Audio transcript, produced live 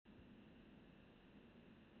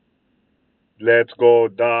Let's go,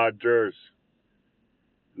 Dodgers.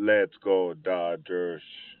 Let's go, Dodgers.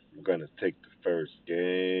 I'm going to take the first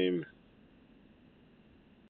game.